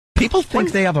People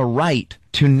think they have a right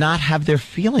to not have their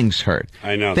feelings hurt.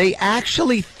 I know. They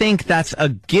actually think that's a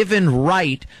given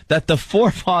right that the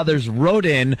forefathers wrote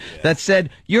in that said,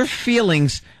 your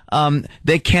feelings,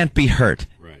 they can't be hurt.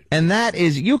 Right. And that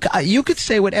is, you could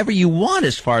say whatever you want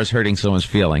as far as hurting someone's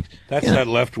feelings. That's that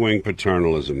left-wing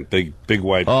paternalism. Big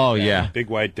white. Oh, yeah. Big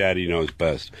white daddy knows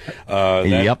best.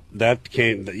 Yep. That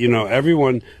came,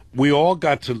 everyone, we all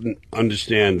got to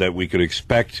understand that we could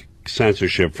expect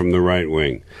censorship from the right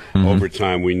wing. Over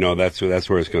time, we know that's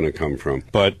where it's going to come from.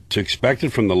 But to expect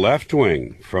it from the left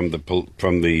wing, from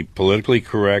the politically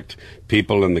correct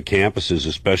people in the campuses,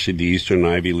 especially the Eastern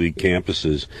Ivy League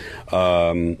campuses,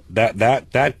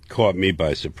 that caught me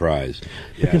by surprise.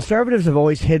 The conservatives have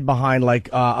always hid behind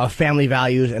family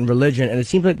values and religion, and it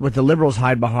seems like what the liberals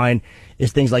hide behind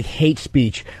is things like hate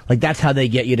speech. Like that's how they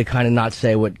get you to kind of not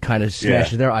say what kind of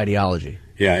smashes their ideology.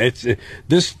 Yeah, it's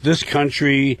this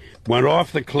country went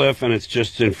off the cliff and it's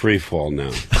just in free fall now.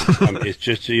 It's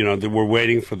just we're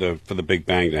waiting for the Big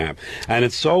Bang to happen, and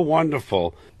it's so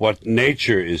wonderful what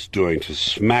nature is doing to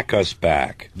smack us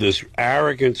back. This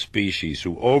arrogant species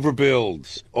who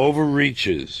overbuilds,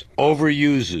 overreaches,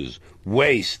 overuses,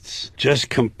 wastes,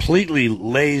 just completely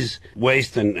lays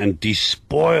waste and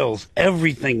despoils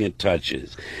everything it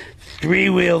touches.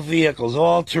 Three-wheel vehicles,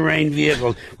 all-terrain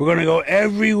vehicles. We're going to go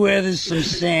everywhere there's some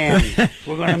sand.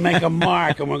 We're going to make a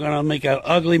mark, and we're going to make an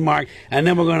ugly mark, and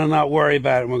then we're going to not worry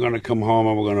about it, and we're going to come home,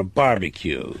 and we're going to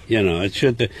barbecue.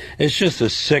 It's just a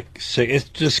sick, it's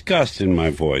disgust in my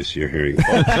voice you're hearing,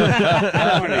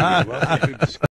 folks.